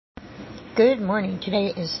Good morning. Today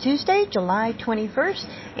is Tuesday, July 21st,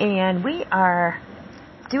 and we are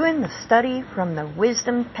doing the study from the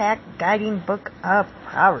Wisdom Pack Guiding Book of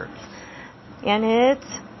Proverbs. And it's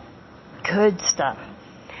good stuff.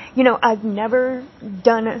 You know, I've never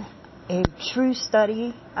done a true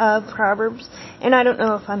study of Proverbs, and I don't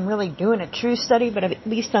know if I'm really doing a true study, but at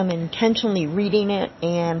least I'm intentionally reading it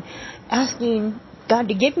and asking God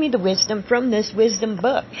to give me the wisdom from this wisdom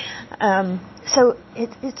book. So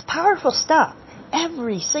it's powerful stuff.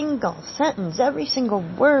 Every single sentence, every single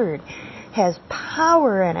word has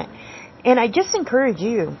power in it. And I just encourage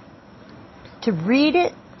you to read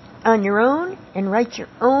it on your own and write your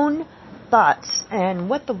own thoughts and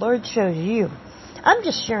what the Lord shows you. I'm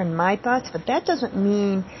just sharing my thoughts, but that doesn't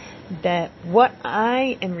mean that what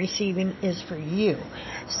I am receiving is for you.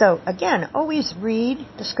 So again, always read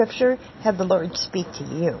the scripture, have the Lord speak to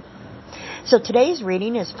you. So today's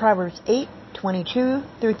reading is Proverbs 8:22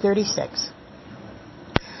 through 36.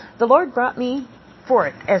 The Lord brought me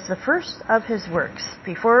forth as the first of his works,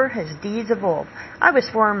 before his deeds of old. I was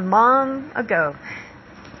formed long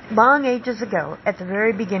ages ago, at the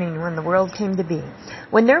very beginning, when the world came to be.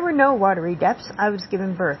 When there were no watery depths, I was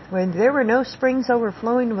given birth. When there were no springs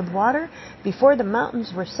overflowing with water, before the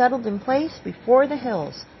mountains were settled in place, before the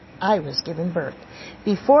hills, I was given birth.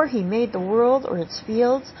 Before he made the world or its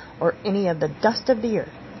fields, or any of the dust of the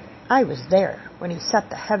earth, I was there when he set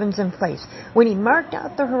the heavens in place, when he marked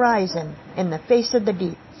out the horizon and the face of the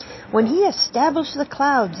deep, when he established the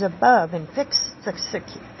clouds above and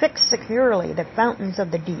fixed securely the fountains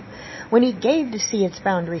of the deep, when he gave the sea its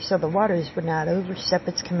boundary so the waters would not overstep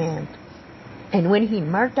its command, and when he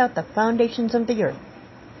marked out the foundations of the earth,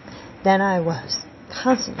 then I was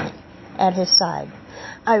constantly at his side.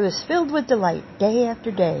 I was filled with delight day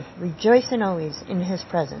after day, rejoicing always in his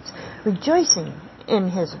presence, rejoicing in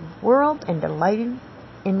his world and delighting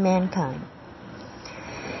in mankind.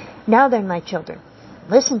 Now then, my children,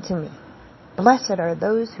 listen to me. Blessed are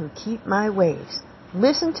those who keep my ways.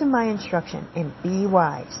 Listen to my instruction and be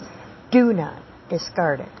wise. Do not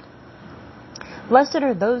discard it. Blessed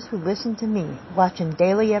are those who listen to me, watching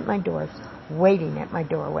daily at my doors, waiting at my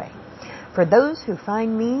doorway. For those who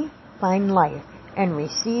find me find life and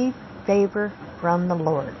receive favor from the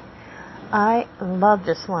Lord. I love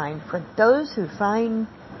this line. For those who find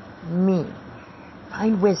me,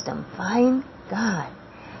 find wisdom, find God.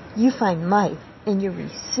 You find life and you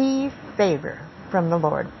receive favor from the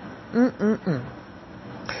Lord.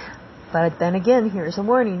 But then again, here's a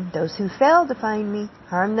warning. Those who fail to find me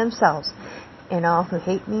harm themselves, and all who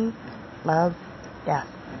hate me love death.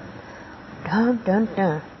 Dun, dun,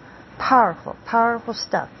 dun. Powerful, powerful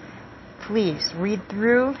stuff. Please read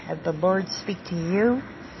through, have the Lord speak to you,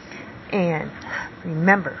 and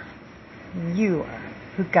remember, you are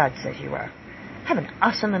who God says you are. Have an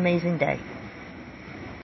awesome, amazing day.